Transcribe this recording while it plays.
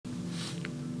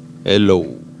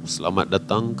Hello, selamat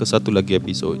datang ke satu lagi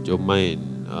episod Jom main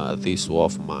This War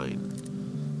of Mine.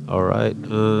 Alright,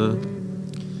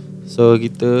 so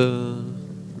kita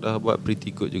dah buat pretty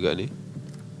good juga ni.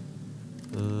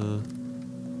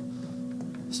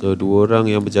 So dua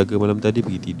orang yang berjaga malam tadi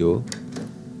pergi tidur.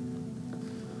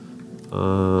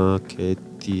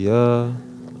 Katia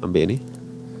ambil ni.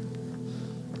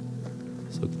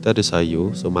 So kita ada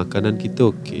sayur, so makanan kita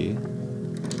okey.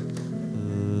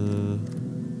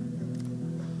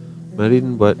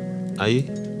 Marin buat air,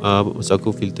 masa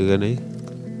aku filterkan air.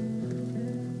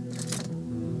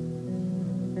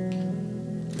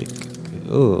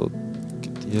 Oh,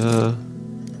 Katia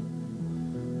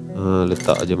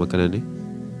letak aja makanan ni.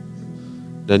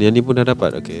 Dan yang ni pun dah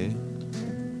dapat, okey.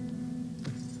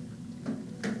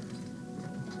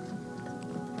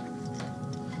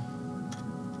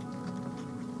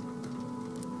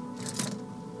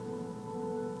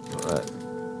 Alright.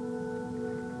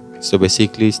 So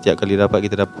basically setiap kali dapat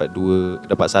kita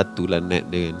dapat satu lah net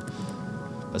dia kan.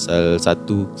 Pasal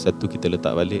satu kita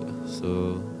letak balik.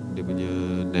 So dia punya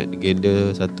net gain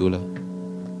dia satu lah.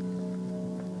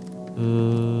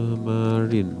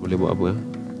 Marin boleh buat apa?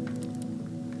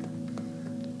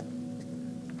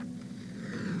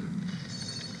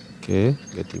 Okay,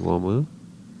 getting warmer.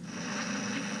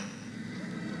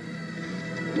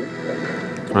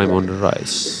 Crime on the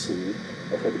rise.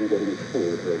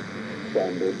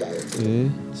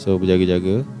 Okay, so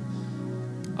berjaga-jaga.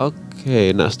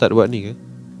 Okay, nak start buat ni ke?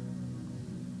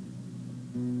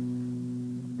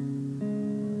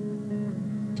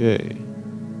 Okay,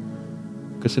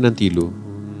 kesan nanti dulu.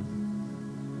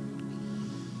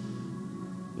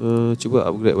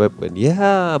 Cuba upgrade weapon.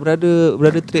 Ya, brother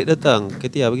trade datang.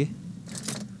 Ketia pergi.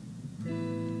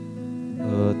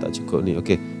 Tak cukup ni.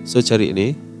 Okay, so cari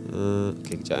ni.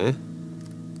 Okay, kejap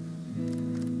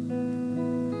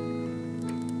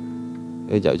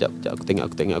Sekejap. Aku tak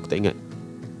ingat.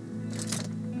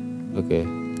 Okay.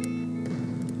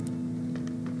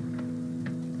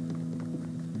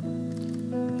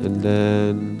 And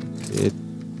then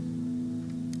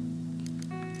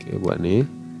okay, buat ni.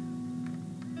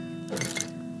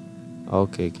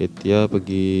 Okay, Ketia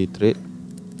pergi trade.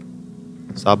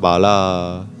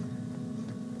 Sabarlah.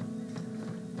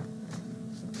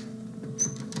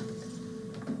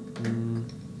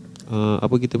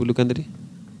 Apa kita perlukan tadi?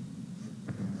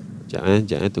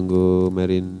 Sekejap tunggu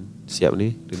Marin siap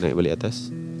ni. Dia naik balik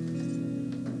atas.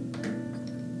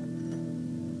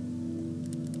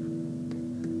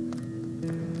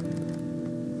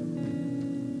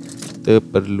 Kita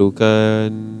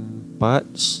perlukan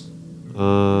parts,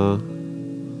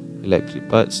 electric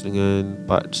parts dengan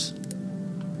parts.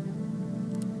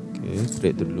 Okay,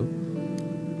 trade tu dulu.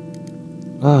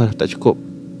 Tak cukup.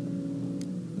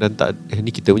 Dan tak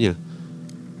ni kita punya.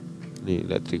 Ni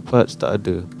electric parts tak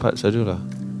ada. Parts ada lah.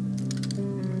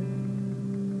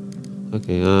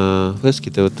 Okay, first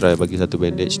kita try bagi satu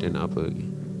bandage dan apa lagi.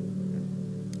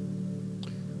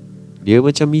 Dia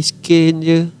macam miskin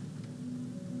je.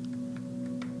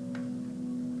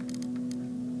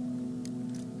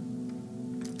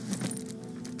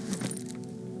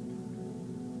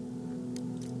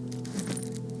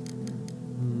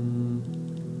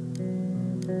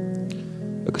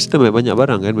 Aku sedang banyak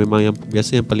barang kan. Memang yang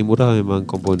biasa yang paling murah memang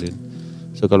komponen.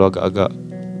 So kalau agak-agak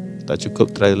tak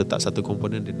cukup, try letak satu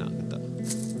komponen dia nak ke tak.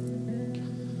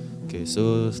 Okay,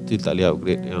 so still tak boleh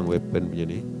upgrade yang weapon punya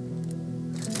ni.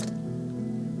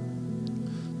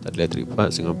 Tak ada electric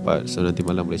parts dengan parts. So nanti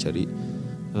malam boleh cari.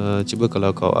 Cuba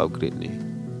kalau kau upgrade ni.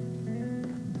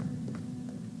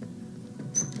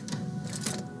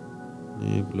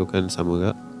 Ni perlukan sama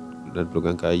tak? Dan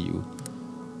perlukan kayu.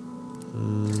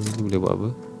 Ni boleh buat apa?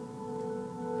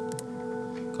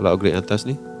 Kalau upgrade atas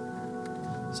ni.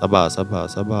 Sabar.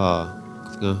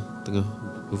 Aku tengah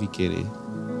berfikir ni.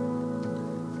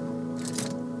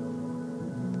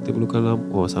 Kita perlukan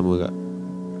lampu. Sama tak?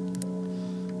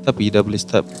 Tapi dah boleh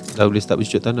start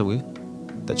bercucuk tanam ke?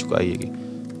 Tak cukup air ke?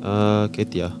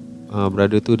 Ketia,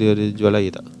 brother tu dia ada jual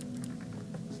air tak?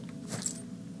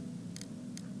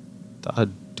 Tak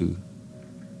ada.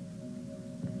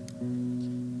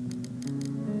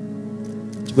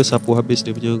 Cuba sapu habis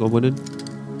dia punya komponen.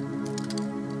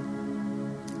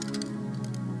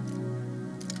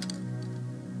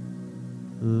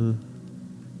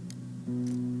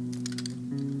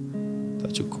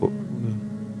 Tak cukup.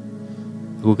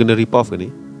 Aku kena rip off ke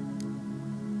ni?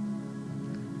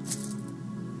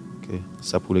 Okay,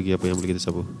 sapu lagi apa yang boleh kita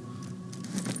sapu.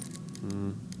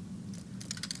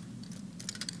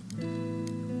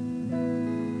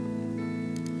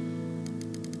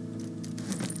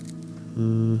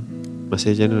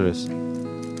 Masih generous.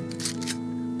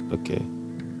 Okay.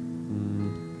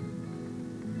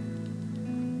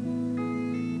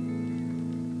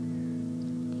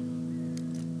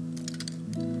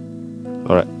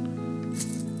 Alright.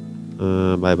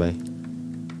 Bye bye.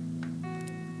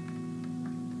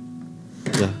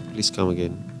 Yeah, please come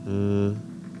again.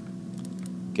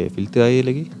 Okay, filter air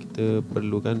lagi. Kita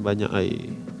perlukan banyak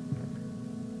air.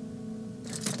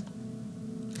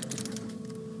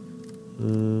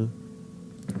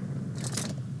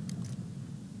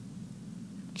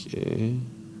 Okay.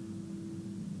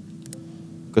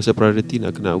 Rasa priority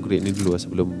nak kena upgrade ni dulu lah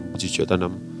sebelum bercucuk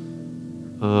tanam.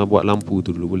 Buat lampu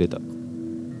tu dulu, boleh tak?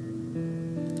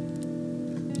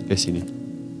 Kat sini.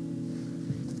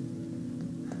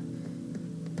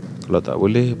 Kalau tak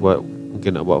boleh,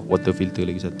 mungkin nak buat water filter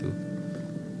lagi satu.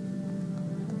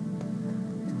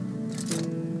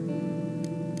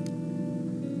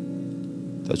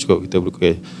 Tak cukup, kita perlu.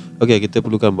 Okay, kita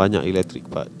perlukan banyak electric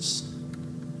parts.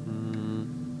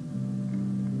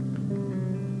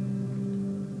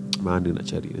 Mana nak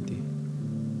cari nanti?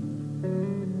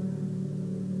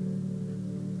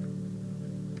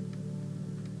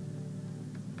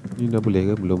 Ni dah boleh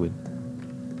ke? Belum kan?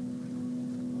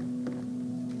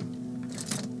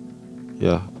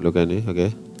 Ya, perlukan ni. Okay.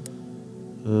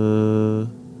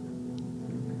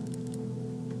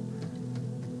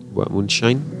 Buat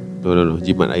moonshine. No.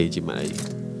 Jimat air.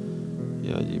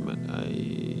 Ya, jimat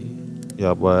air.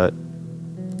 Ya, buat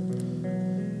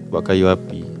kayu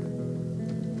api.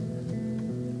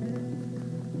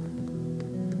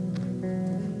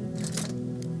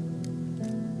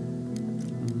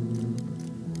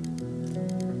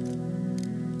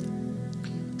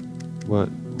 Buat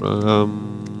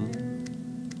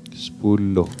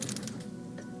 10.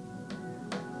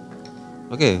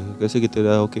 Okay, rasa kita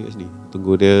dah okay kat sini.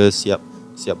 Tunggu dia siap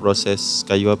proses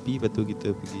kayu api, lepas tu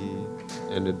kita pergi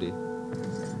end of the day.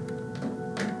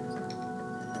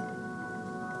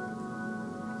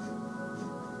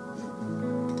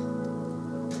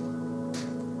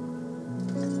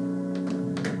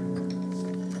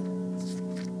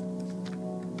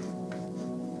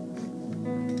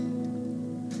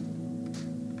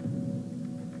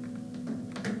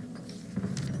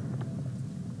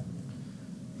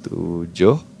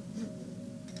 Tujuh.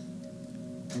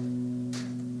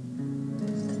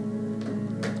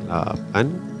 8.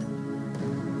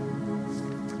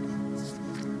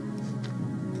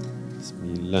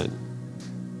 9.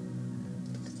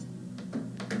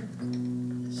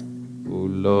 10.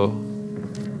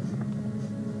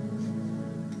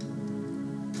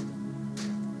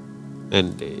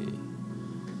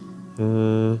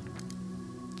 9.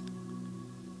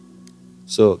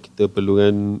 So kita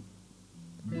perlukan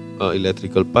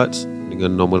electrical parts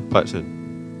dengan normal parts kan.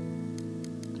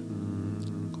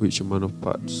 Which amount of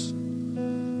parts?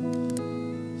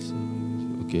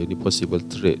 Okay, ni possible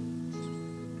trade.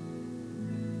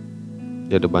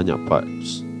 Dia ada banyak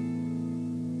parts.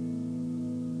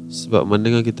 Sebab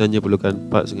mendengar kita hanya perlukan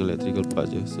parts dengan electrical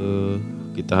parts je. So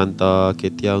kita hantar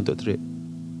Ketia untuk trade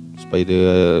supaya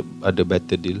dia ada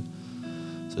better deal.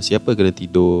 So siapa kena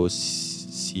tidur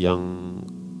siang?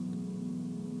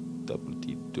 Tak perlu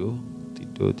tidur.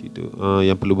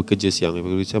 Yang perlu bekerja siang, yang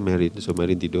perlu bekerja Marin. So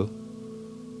Marin tidur.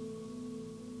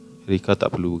 Rika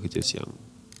tak perlu bekerja siang.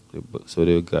 So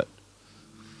dia guard.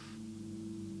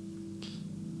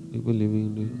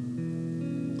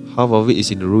 Half of it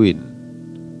is in ruin.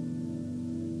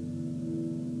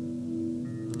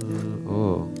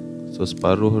 So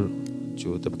separuh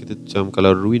hancur. Tapi kita macam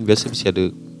kalau ruin biasa mesti ada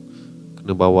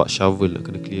kena bawa shovel nak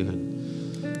kena clear kan.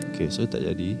 Okay, so tak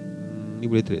jadi. Ni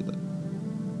boleh trade tak?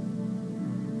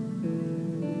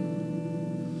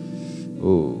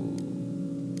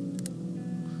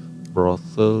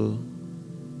 Brothel.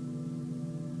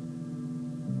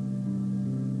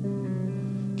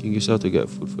 King yourself to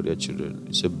get food for their children.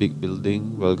 It's a big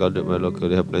building, well guarded by local.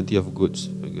 They have plenty of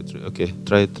goods. Okay,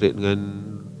 try trade dengan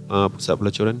pusat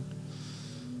pelacuran.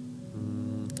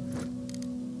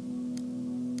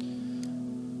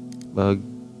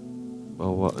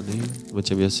 Bawa ni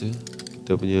macam biasa.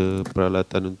 Kita punya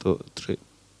peralatan untuk trade.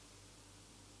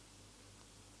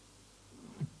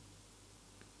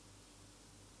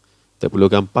 Kita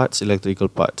perlukan parts, electrical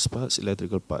parts.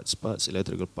 Electrical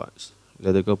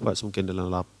parts mungkin dalam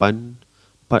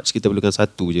 8 parts kita perlukan 1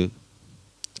 je.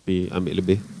 Tapi ambil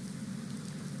lebih.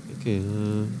 Okay.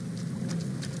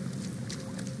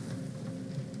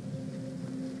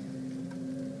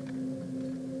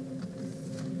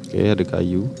 Okay, ada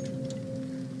kayu.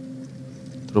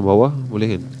 Turun bawah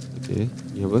boleh kan? Okay,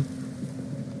 ni apa?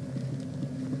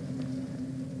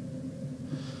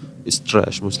 It's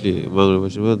trash mostly. Among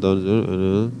the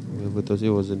whoever thought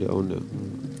it wasn't the owner.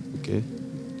 Okay.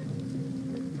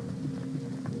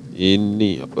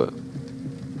 Ini apa?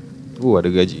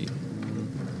 Ada gaji.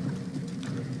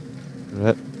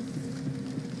 Alright.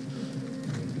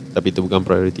 Tapi itu bukan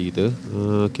priority kita.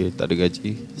 Okay, tak ada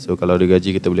gaji. So kalau ada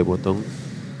gaji kita boleh potong.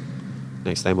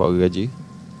 Next time bawa gaji.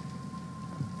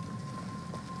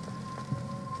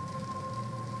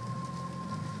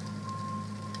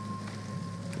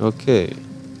 Okay.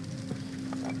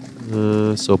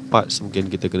 So parts mungkin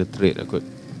kita kena trade lah kot.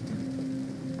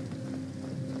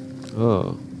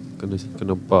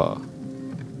 Kena bar.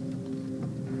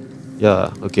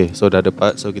 Ya, okay. So dah ada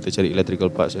parts. So kita cari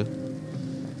electrical parts ya.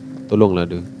 Tolonglah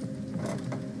dia.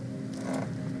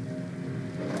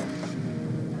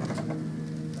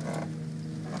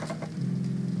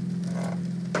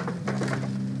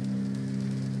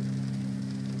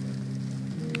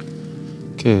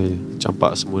 Okay,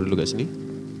 campak semua dulu kat sini.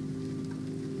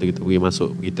 Kita pergi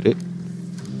masuk, pergi trade.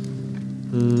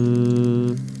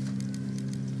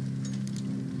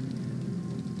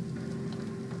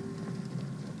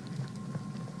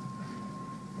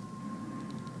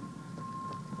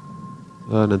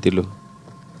 Nanti dulu.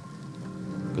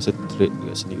 Kasi trade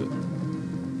dekat sini kot.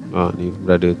 Ni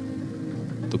berada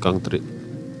tukang trade.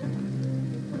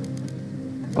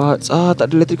 Parts. Tak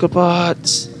ada electrical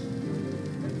parts.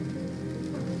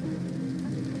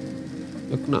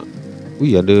 Aku nak.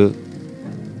 Ada.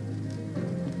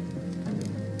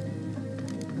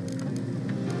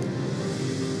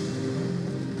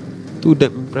 Too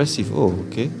damn impressive.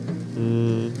 Okay.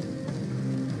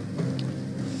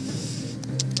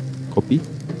 Kopi.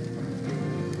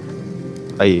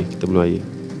 Air. Kita belum air.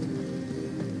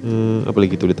 Apa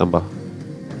lagi kita boleh tambah?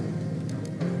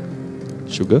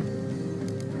 Sugar.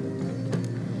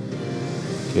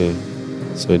 Okay.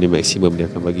 So ini maksimum dia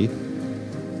akan bagi.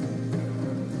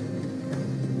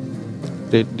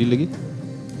 Ready lagi.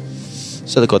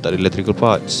 Saya kau tak ada electrical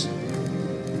parts.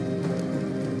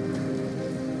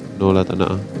 No lah, tak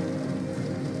nak.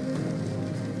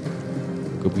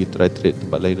 Aku pergi try trade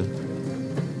tempat lain lah.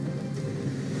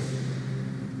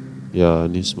 Ya,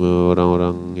 ni semua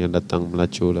orang-orang yang datang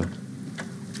melacur lah.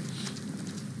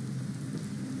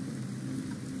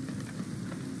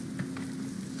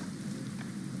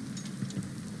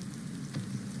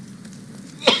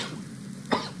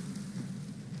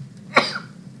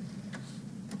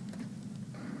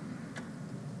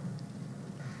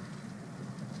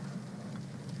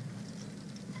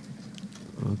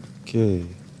 Okay.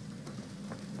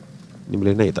 Ni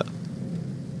boleh naik tak?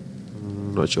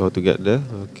 Not sure how to get there.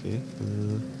 Okay.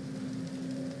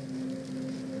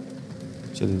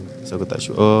 Macam ni. So aku tak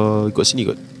sure. Ikut sini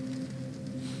kot.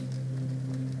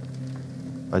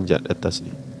 Panjat atas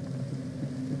ni.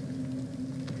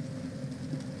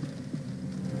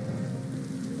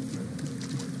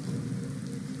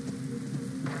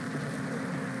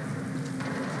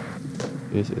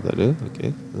 Okay, saya tak ada.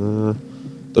 Okay.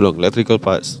 Tolong, electrical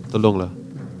parts. Tolonglah.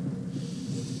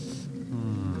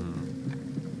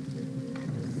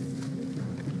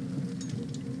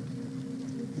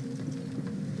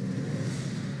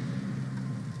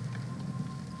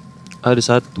 Ada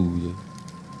satu je.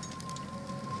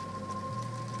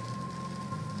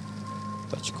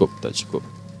 Tak cukup.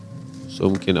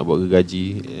 So mungkin nak buat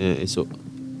gaji esok.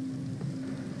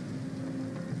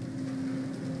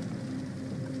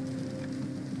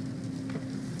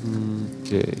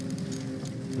 Okay.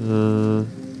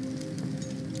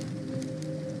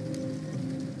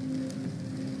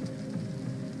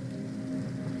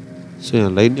 So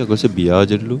yang lain ni aku rasa biar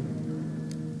je dulu.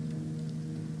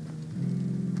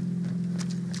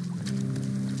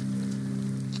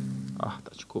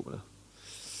 Tak cukup lah.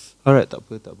 Alright, tak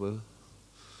apa.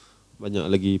 Banyak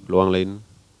lagi peluang lain.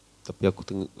 Tapi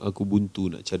aku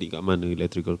buntu nak cari kat mana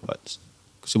electrical parts.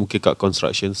 So mungkin kat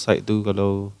construction site tu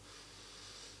kalau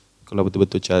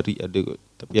betul-betul cari ada kot.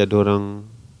 Tapi ada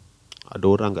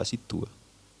orang kat situ lah.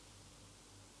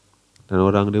 Dan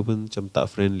orang dia pun macam tak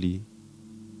friendly.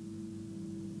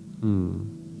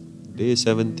 Day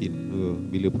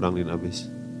 17. Bila perang ni nak habis?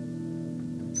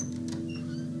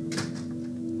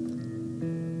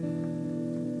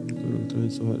 Try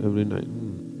so hard every night.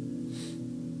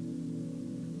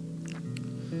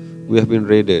 We have been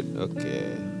raided.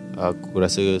 Okay. Aku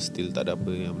rasa still tak ada apa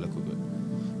yang berlaku kot.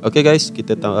 Okay guys,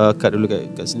 kita cut dulu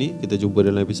kat sini. Kita jumpa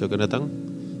dalam episod akan datang.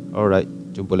 Alright,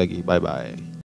 jumpa lagi. Bye-bye.